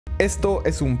Esto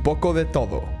es un poco de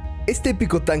todo. Este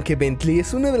épico tanque Bentley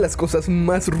es una de las cosas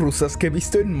más rusas que he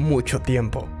visto en mucho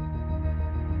tiempo.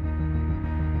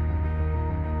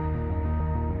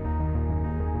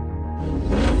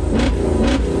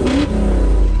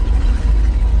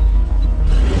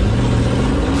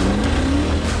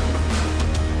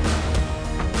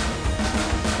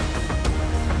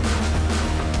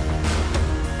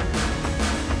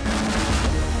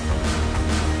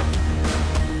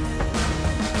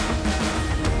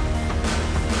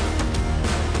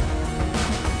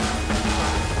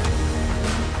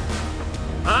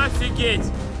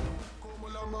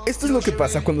 Esto es lo que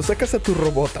pasa cuando sacas a tu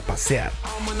robot a pasear.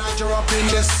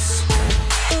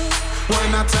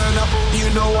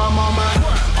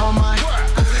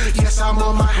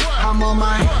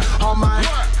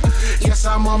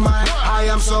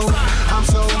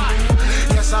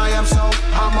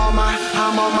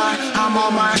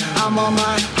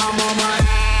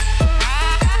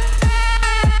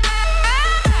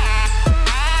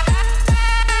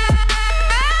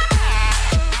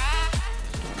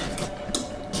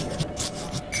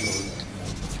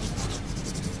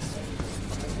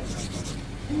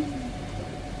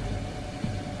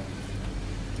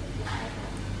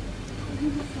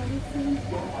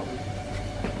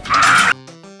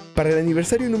 Para el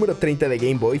aniversario número 30 de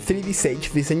Game Boy, 3D Sage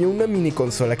diseñó una mini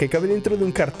consola que cabe dentro de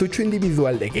un cartucho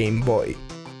individual de Game Boy.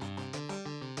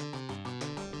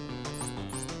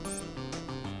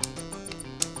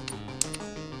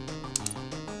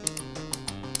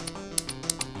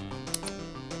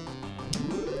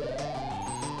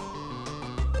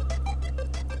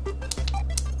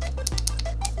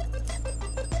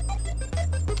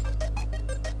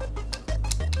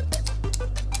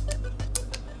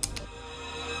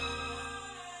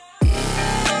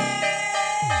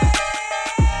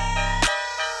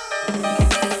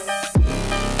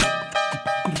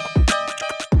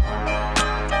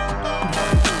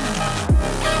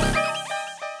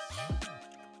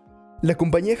 La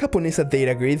compañía japonesa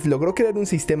DataGrid logró crear un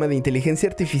sistema de inteligencia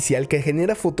artificial que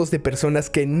genera fotos de personas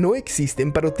que no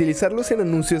existen para utilizarlos en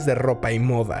anuncios de ropa y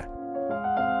moda.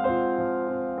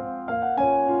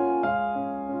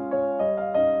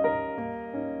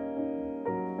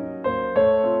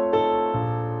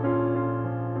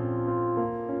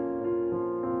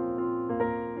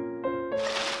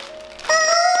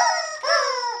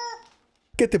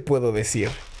 ¿Qué te puedo decir?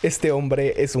 Este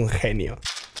hombre es un genio.